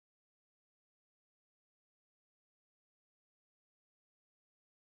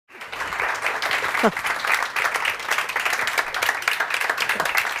So,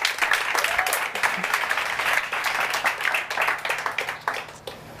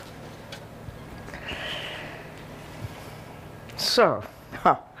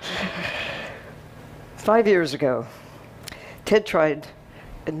 5 years ago, TED tried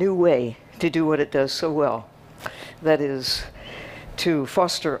a new way to do what it does so well. That is, to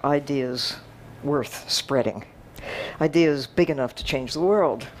foster ideas worth spreading, ideas big enough to change the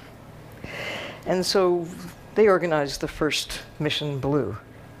world. And so they organized the first Mission Blue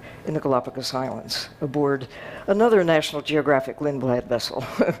in the Galapagos Islands aboard another National Geographic Lindblad vessel.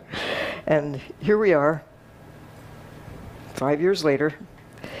 And here we are, 5 years later,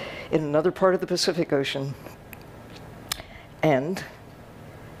 in another part of the Pacific Ocean, and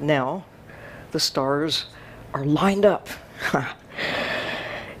now the stars are lined up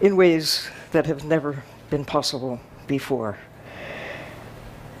in ways that have never been possible before.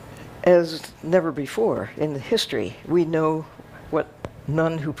 As never before in history, we know what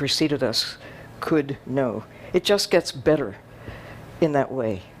none who preceded us could know. It just gets better in that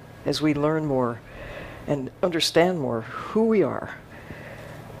way as we learn more and understand more who we are,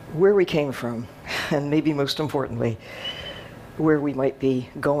 where we came from, and maybe most importantly, where we might be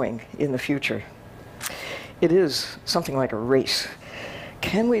going in the future. It is something like a race.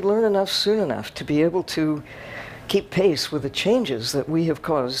 Can we learn enough soon enough to be able to keep pace with the changes that we have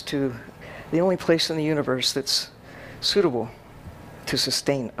caused to the only place in the universe that's suitable to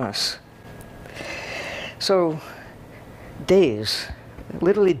sustain us? So days,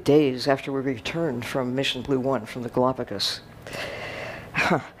 literally days after we returned from Mission Blue 1 from the Galapagos,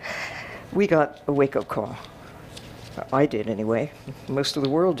 we got a wake-up call. I did anyway. Most of the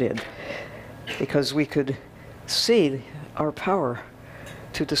world did, because we could see our power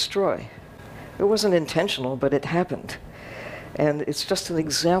to destroy. It wasn't intentional, but it happened. And it's just an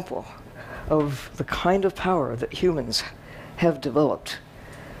example of the kind of power that humans have developed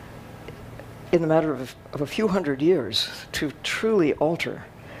in the matter of a few hundred years to truly alter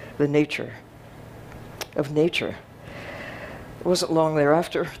the nature of nature. It wasn't long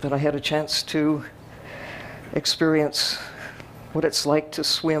thereafter that I had a chance to experience what it's like to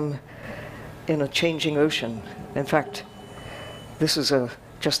swim in a changing ocean. In fact, this is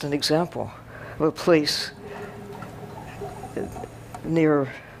just an example of a place near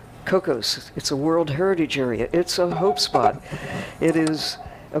Cocos. It's a World Heritage Area. It's a hope spot. It is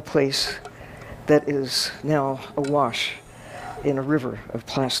a place that is now awash in a river of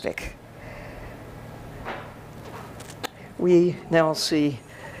plastic. We now see,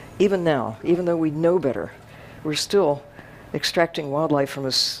 even now, even though we know better, we're still extracting wildlife from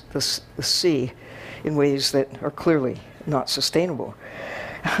the sea in ways that are clearly not sustainable.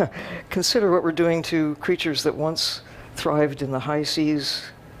 Consider what we're doing to creatures that once thrived in the high seas,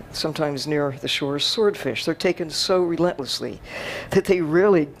 sometimes near the shores. Swordfish. They're taken so relentlessly that they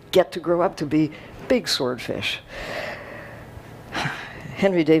rarely get to grow up to be big swordfish.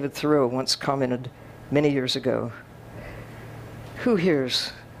 Henry David Thoreau once commented many years ago, "Who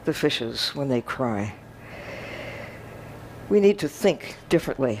hears the fishes when they cry?" We need to think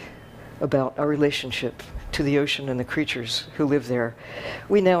differently about our relationship to the ocean and the creatures who live there.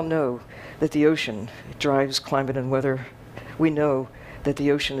 We now know that the ocean drives climate and weather. We know that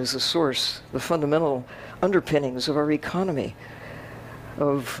the ocean is the source, the fundamental underpinnings of our economy,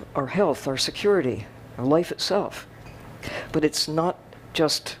 of our health, our security, our life itself. But it's not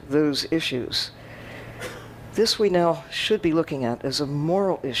just those issues. This we now should be looking at as a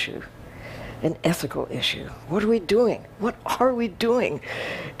moral issue, an ethical issue. What are we doing? What are we doing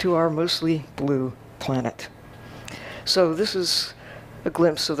to our mostly blue planet? So this is a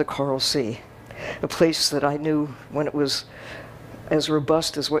glimpse of the Coral Sea, a place that I knew when it was as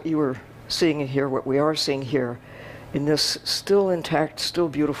robust as what you were seeing here, what we are seeing here, in this still intact, still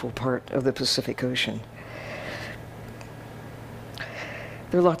beautiful part of the Pacific Ocean.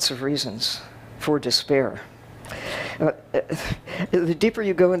 There are lots of reasons for despair. The deeper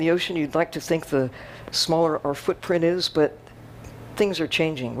you go in the ocean, you'd like to think the smaller our footprint is, but things are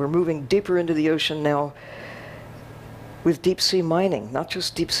changing. We're moving deeper into the ocean now with deep sea mining, not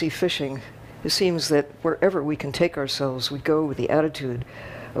just deep sea fishing. It seems that wherever we can take ourselves, we go with the attitude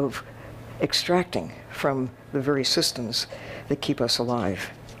of extracting from the very systems that keep us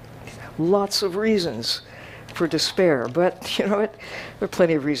alive. Lots of reasons for despair, but you know what? There are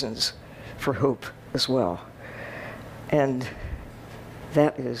plenty of reasons for hope as well. And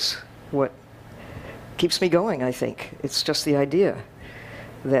that is what keeps me going, I think. It's just the idea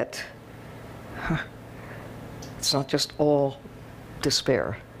that it's not just all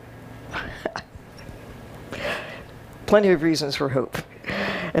despair. Plenty of reasons for hope.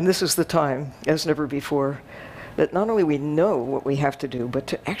 And this is the time, as never before, that not only we know what we have to do, but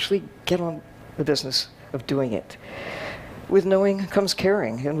to actually get on the business of doing it. With knowing comes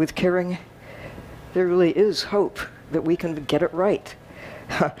caring, and with caring, there really is hope that we can get it right.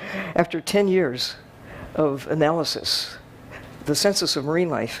 After 10 years of analysis, the Census of Marine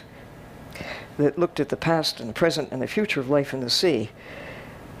Life that looked at the past and the present and the future of life in the sea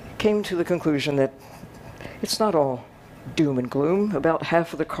came to the conclusion that it's not all doom and gloom. About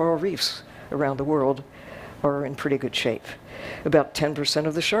half of the coral reefs around the world are in pretty good shape. About 10%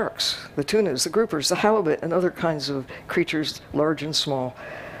 of the sharks, the tunas, the groupers, the halibut, and other kinds of creatures, large and small,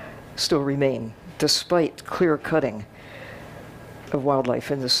 still remain, despite clear cutting of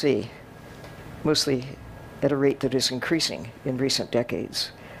wildlife in the sea, mostly at a rate that is increasing in recent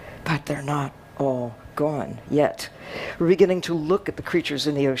decades. But they're not all gone yet. We're beginning to look at the creatures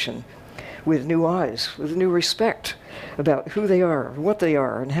in the ocean with new eyes, with new respect about who they are, what they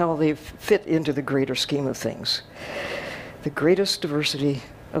are, and how they fit into the greater scheme of things. The greatest diversity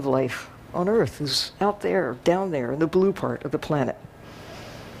of life on Earth is out there, down there, in the blue part of the planet.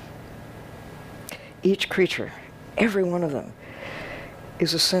 Each creature, every one of them,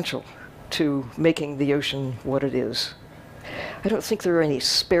 is essential to making the ocean what it is. I don't think there are any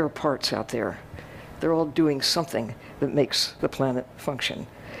spare parts out there. They're all doing something that makes the planet function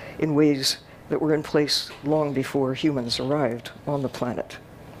in ways that were in place long before humans arrived on the planet.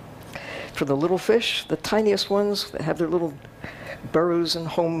 For the little fish, the tiniest ones that have their little burrows and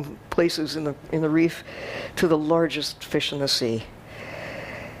home places in the reef, to the largest fish in the sea.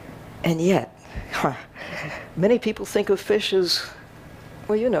 And yet, many people think of fish as,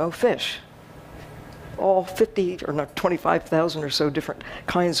 well, you know, fish. All 50 or not 25,000 or so different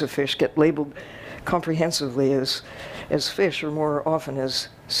kinds of fish get labeled comprehensively as fish, or more often as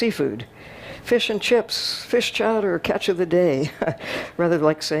seafood. Fish and chips, fish chowder, catch of the day, rather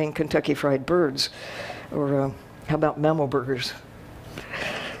like saying Kentucky Fried Birds, or how about mammal burgers?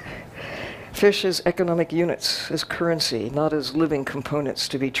 Fish as economic units, as currency, not as living components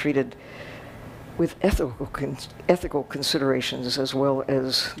to be treated with ethical considerations as well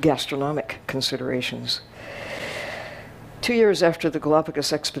as gastronomic considerations. 2 years after the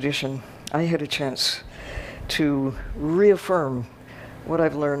Galapagos expedition, I had a chance to reaffirm what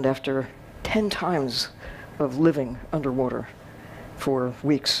I've learned after 10 times of living underwater for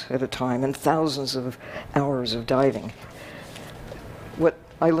weeks at a time and thousands of hours of diving. What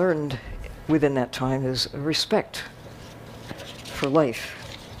I learned within that time is a respect for life.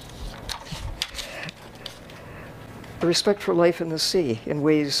 A respect for life in the sea in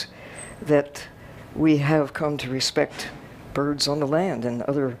ways that we have come to respect birds on the land and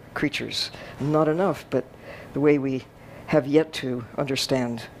other creatures. Not enough, but the way we have yet to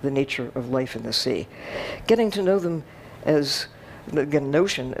understand the nature of life in the sea. Getting to know them as, again,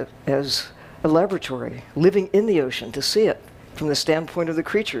 notion as a laboratory, living in the ocean, to see it from the standpoint of the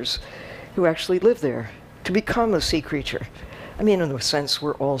creatures who actually live there, to become a sea creature. I mean, in a sense,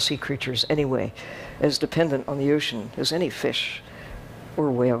 we're all sea creatures anyway, as dependent on the ocean as any fish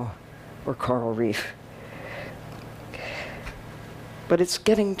or whale or coral reef. But it's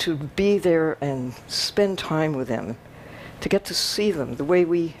getting to be there and spend time with them, to get to see them the way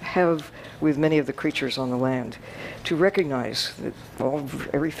we have with many of the creatures on the land, to recognize that, well,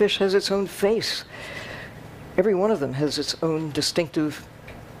 every fish has its own face. Every one of them has its own distinctive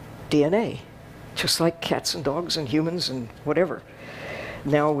DNA, just like cats and dogs and humans and whatever.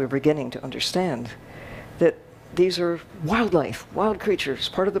 Now we're beginning to understand that these are wildlife, wild creatures,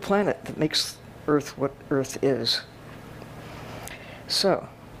 part of the planet that makes Earth what Earth is. So,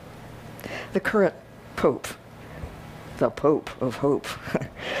 the current Pope, the Pope of Hope,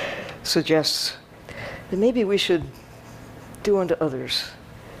 suggests that maybe we should do unto others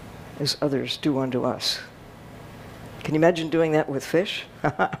as others do unto us. Can you imagine doing that with fish?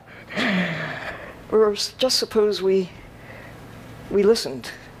 Or just suppose we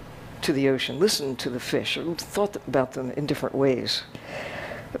listened to the ocean, listened to the fish, or thought about them in different ways.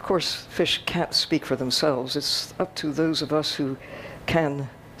 Of course, fish can't speak for themselves. It's up to those of us who can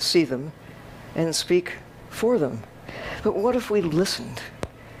see them and speak for them. But what if we listened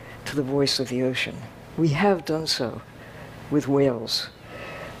to the voice of the ocean? We have done so with whales.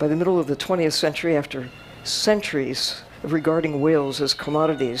 By the middle of the 20th century, after centuries of regarding whales as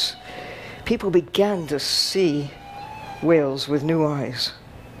commodities, people began to see whales with new eyes.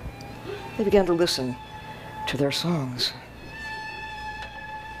 They began to listen to their songs.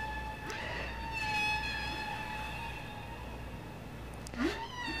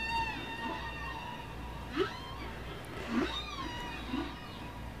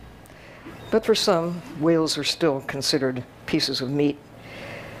 But for some, whales are still considered pieces of meat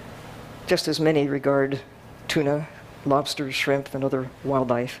just as many regard tuna, lobsters, shrimp, and other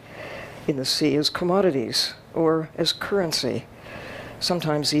wildlife in the sea as commodities or as currency,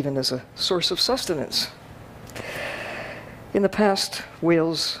 sometimes even as a source of sustenance. In the past,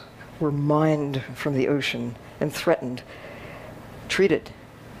 whales were mined from the ocean and threatened, treated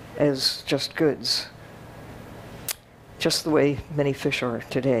as just goods, just the way many fish are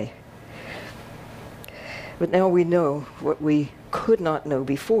today. But now we know what we could not know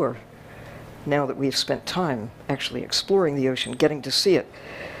before, now that we've spent time actually exploring the ocean, getting to see it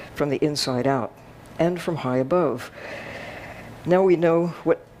from the inside out and from high above. Now we know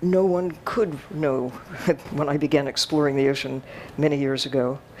what no one could know when I began exploring the ocean many years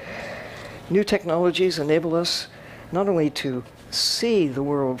ago. New technologies enable us not only to see the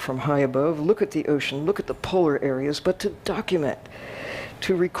world from high above, look at the ocean, look at the polar areas, but to document,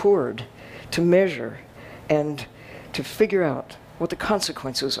 to record, to measure, and to figure out what the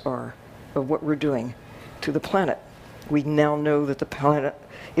consequences are of what we're doing to the planet. We now know that the planet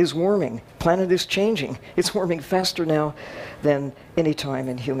is warming. The planet is changing. It's warming faster now than any time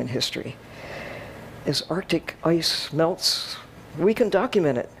in human history. As Arctic ice melts, we can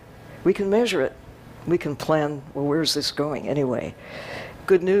document it. We can measure it. We can plan, well, where's this going anyway?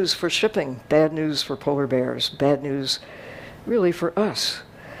 Good news for shipping, bad news for polar bears, bad news really for us.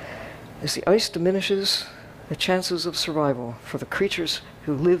 As the ice diminishes, the chances of survival for the creatures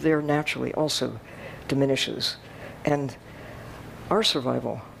who live there naturally also diminishes. And our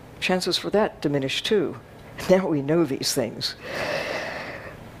survival, chances for that diminish too. Now we know these things.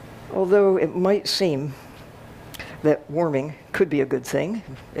 Although it might seem that warming could be a good thing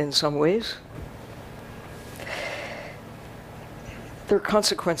in some ways, there are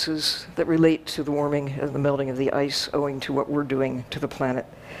consequences that relate to the warming and the melting of the ice owing to what we're doing to the planet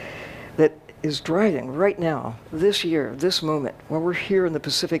that is driving right now, this year, this moment, while we're here in the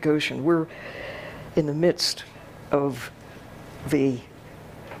Pacific Ocean. We're in the midst of the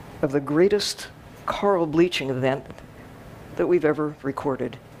greatest coral bleaching event that we've ever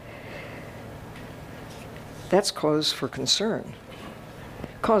recorded. That's cause for concern,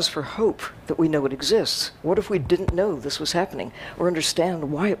 cause for hope that we know it exists. What if we didn't know this was happening, or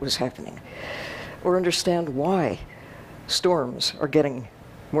understand why it was happening, or understand why storms are getting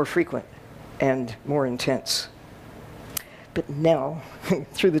more frequent and more intense? But now,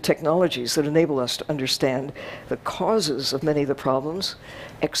 through the technologies that enable us to understand the causes of many of the problems,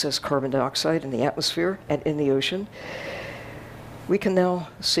 excess carbon dioxide in the atmosphere and in the ocean, we can now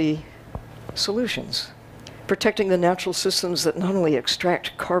see solutions. Protecting the natural systems that not only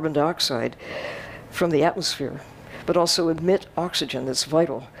extract carbon dioxide from the atmosphere, but also emit oxygen that's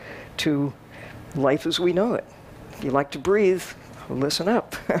vital to life as we know it. If you like to breathe, listen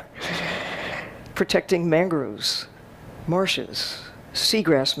up. Protecting mangroves, marshes,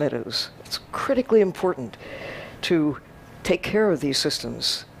 seagrass meadows. It's critically important to take care of these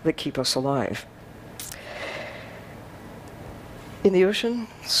systems that keep us alive. In the ocean,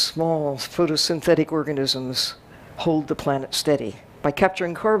 small photosynthetic organisms hold the planet steady by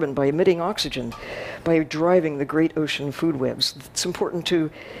capturing carbon, by emitting oxygen, by driving the great ocean food webs. It's important to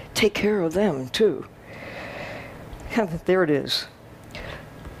take care of them, too. And there it is.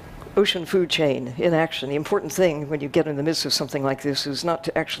 Ocean food chain in action. The important thing when you get in the midst of something like this is not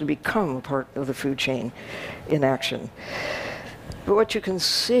to actually become a part of the food chain in action. But what you can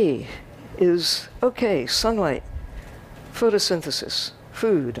see is, okay, sunlight, photosynthesis,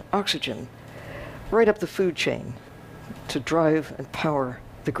 food, oxygen, right up the food chain to drive and power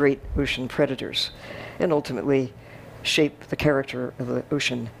the great ocean predators and ultimately shape the character of the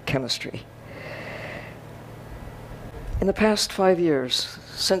ocean chemistry. In the past 5 years,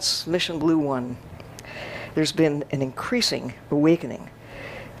 since Mission Blue 1, there's been an increasing awakening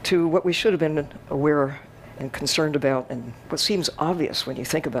to what we should have been aware and concerned about, and what seems obvious when you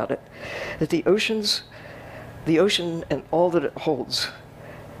think about it, that the ocean and all that it holds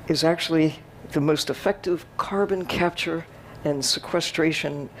is actually the most effective carbon capture and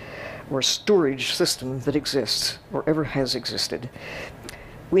sequestration or storage system that exists or ever has existed.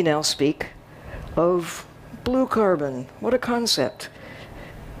 We now speak of blue carbon. What a concept.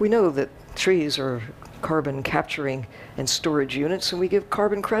 We know that trees are carbon capturing and storage units, and we give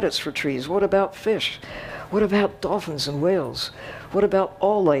carbon credits for trees. What about fish? What about dolphins and whales? What about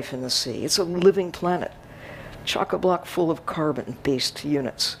all life in the sea? It's a living planet, chock-a-block full of carbon-based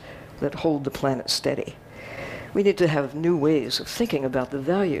units that hold the planet steady. We need to have new ways of thinking about the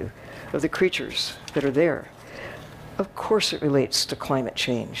value of the creatures that are there. Of course it relates to climate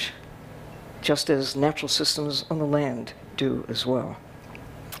change, just as natural systems on the land do as well.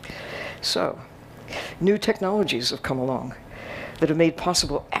 So, new technologies have come along that have made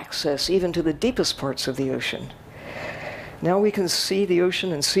possible access even to the deepest parts of the ocean. Now we can see the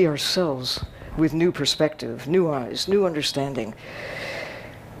ocean and see ourselves with new perspective, new eyes, new understanding.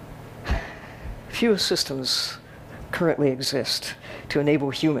 Few systems currently exist to enable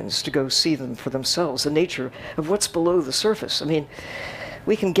humans to go see them for themselves, the nature of what's below the surface. I mean,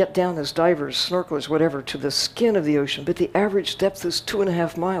 we can get down as divers, snorkelers, whatever, to the skin of the ocean, but the average depth is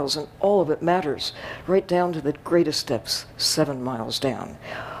 2.5 miles, and all of it matters, right down to the greatest depths, 7 miles down.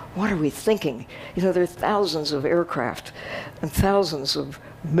 What are we thinking? You know, there are thousands of aircraft and thousands of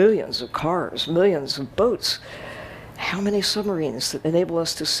millions of cars, millions of boats. How many submarines that enable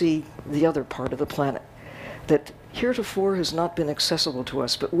us to see the other part of the planet that heretofore has not been accessible to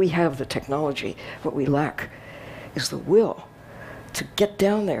us, but we have the technology. What we lack is the will to get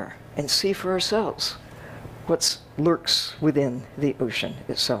down there and see for ourselves what lurks within the ocean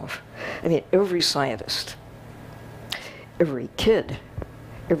itself. I mean, every scientist, every kid,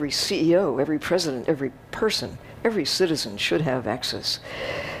 every CEO, every president, every person, every citizen should have access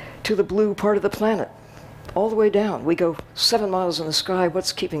to the blue part of the planet. All the way down. We go 7 miles in the sky.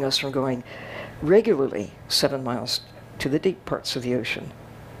 What's keeping us from going regularly 7 miles to the deep parts of the ocean?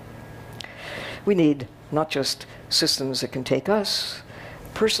 We need not just systems that can take us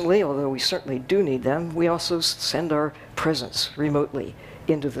personally, although we certainly do need them, we also send our presence remotely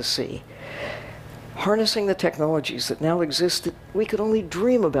into the sea. Harnessing the technologies that now exist that we could only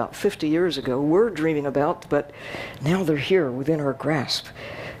dream about 50 years ago, we're dreaming about, but now they're here within our grasp.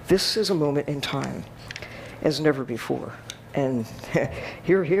 This is a moment in time as never before. And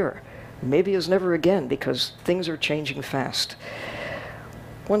here, maybe as never again, because things are changing fast.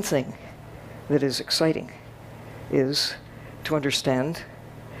 One thing that is exciting is to understand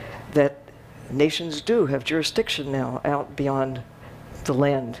that nations do have jurisdiction now out beyond the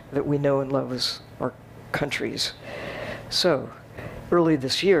land that we know and love as our countries. So, early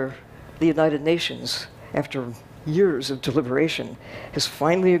this year, the United Nations, after years of deliberation, has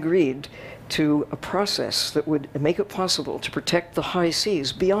finally agreed to a process that would make it possible to protect the high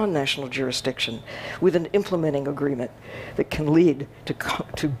seas beyond national jurisdiction with an implementing agreement that can lead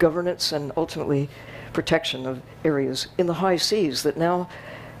to governance and ultimately protection of areas in the high seas that now,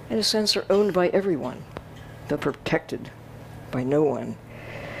 in a sense, are owned by everyone, but protected by no one.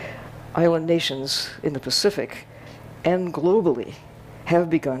 Island nations in the Pacific and globally have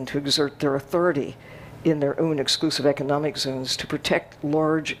begun to exert their authority in their own exclusive economic zones to protect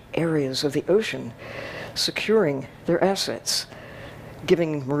large areas of the ocean, securing their assets,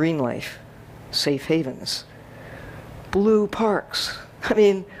 giving marine life safe havens. Blue parks. I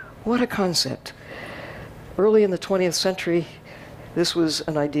mean, what a concept. Early in the 20th century, this was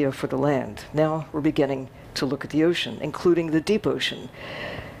an idea for the land. Now we're beginning to look at the ocean, including the deep ocean.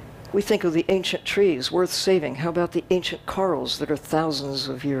 We think of the ancient trees worth saving. How about the ancient corals that are thousands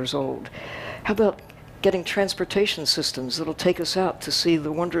of years old? How about getting transportation systems that'll take us out to see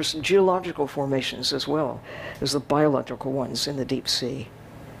the wondrous geological formations as well as the biological ones in the deep sea?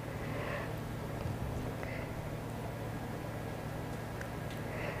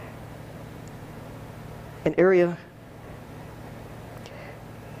 An area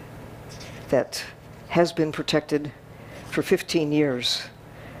that has been protected for 15 years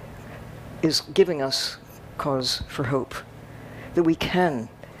is giving us cause for hope that we can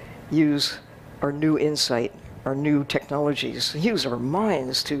use our new insight, our new technologies, use our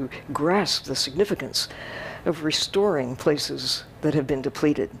minds to grasp the significance of restoring places that have been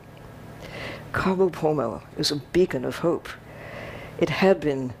depleted. Cabo Pomo is a beacon of hope. It had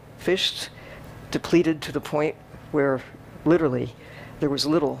been fished, depleted to the point where literally there was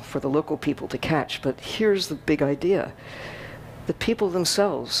little for the local people to catch. But here's the big idea. The people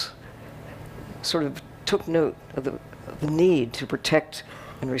themselves sort of took note of the need to protect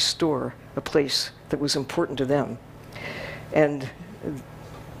and restore a place that was important to them. And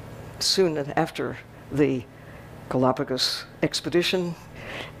soon after the Galapagos expedition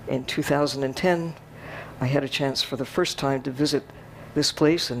in 2010, I had a chance for the first time to visit this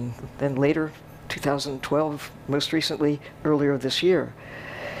place, and then later, 2012, most recently, earlier this year,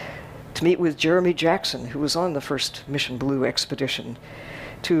 to meet with Jeremy Jackson, who was on the first Mission Blue expedition,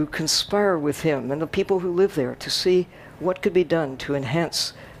 to conspire with him and the people who live there to see what could be done to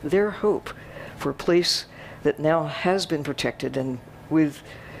enhance their hope for a place that now has been protected and with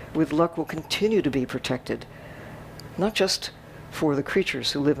luck will continue to be protected, not just for the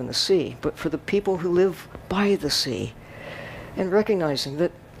creatures who live in the sea, but for the people who live by the sea, and recognizing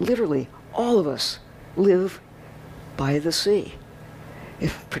that literally all of us live by the sea.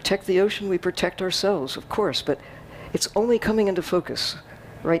 If we protect the ocean, we protect ourselves, of course, but it's only coming into focus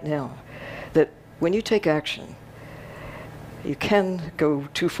right now that when you take action, You can go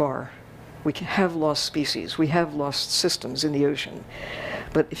too far. We have lost species. We have lost systems in the ocean.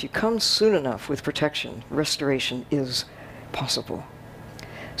 But if you come soon enough with protection, restoration is possible.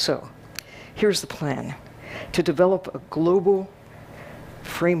 So here's the plan: to develop a global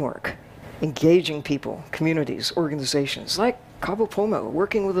framework, engaging people, communities, organizations like Cabo Pomo,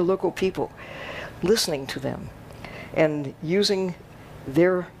 working with the local people, listening to them, and using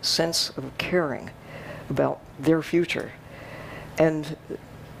their sense of caring about their future. And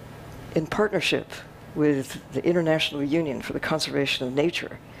in partnership with the International Union for the Conservation of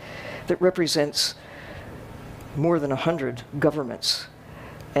Nature, that represents more than 100 governments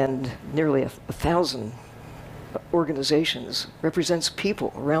and nearly 1,000 organizations, represents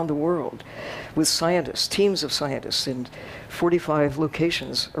people around the world, with scientists, teams of scientists in 45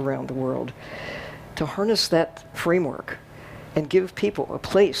 locations around the world, to harness that framework and give people a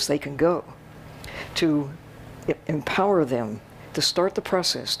place they can go, to empower them to start the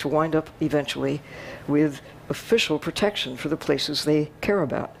process, to wind up eventually with official protection for the places they care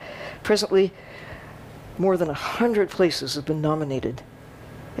about. Presently, more than 100 places have been nominated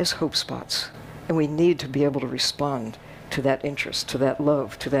as hope spots, and we need to be able to respond to that interest, to that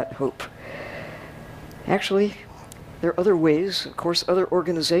love, to that hope. Actually, there are other ways. Of course, other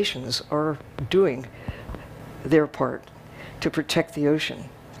organizations are doing their part to protect the ocean.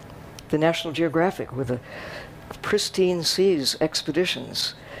 The National Geographic, with the pristine seas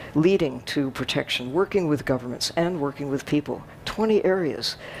expeditions leading to protection, working with governments and working with people. 20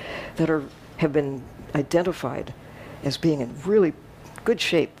 areas that have been identified as being in really good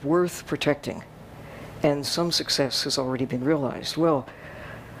shape, worth protecting. And some success has already been realized. Well,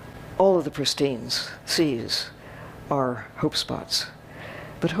 all of the pristine seas are hope spots.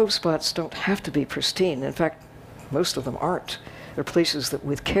 But hope spots don't have to be pristine. In fact, most of them aren't. They're places that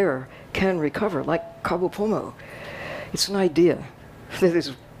with care can recover, like Cabo Pomo. It's an idea that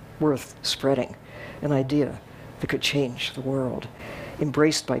is worth spreading, an idea that could change the world,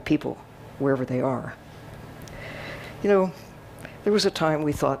 embraced by people wherever they are. You know, there was a time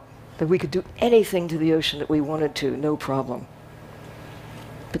we thought that we could do anything to the ocean that we wanted to, no problem.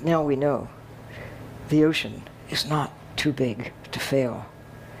 But now we know the ocean is not too big to fail.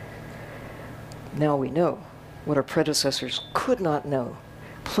 Now we know what our predecessors could not know.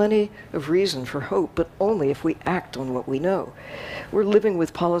 Plenty of reason for hope, but only if we act on what we know. We're living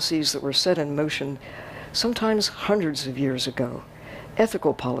with policies that were set in motion sometimes hundreds of years ago.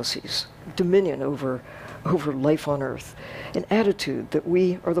 Ethical policies, dominion over life on Earth, an attitude that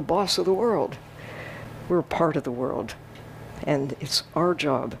we are the boss of the world. We're a part of the world. And it's our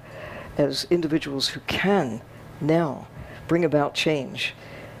job as individuals who can now bring about change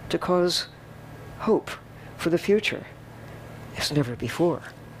to cause hope for the future. As never before,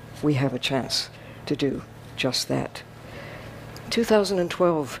 we have a chance to do just that.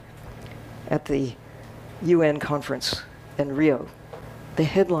 2012, at the UN conference in Rio, the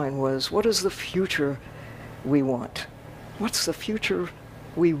headline was, "What is the future we want?" What's the future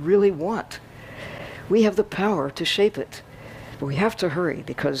we really want? We have the power to shape it, but we have to hurry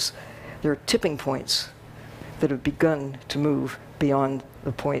because there are tipping points that have begun to move beyond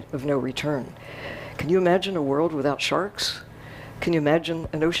the point of no return. Can you imagine a world without sharks? Can you imagine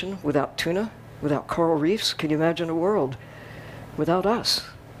an ocean without tuna, without coral reefs? Can you imagine a world without us?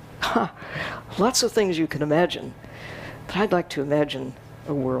 Lots of things you can imagine, but I'd like to imagine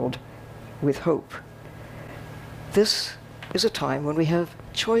a world with hope. This is a time when we have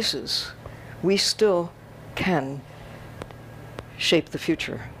choices. We still can shape the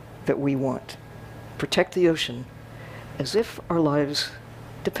future that we want. Protect the ocean as if our lives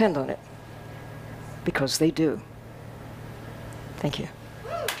depend on it, because they do. Thank you.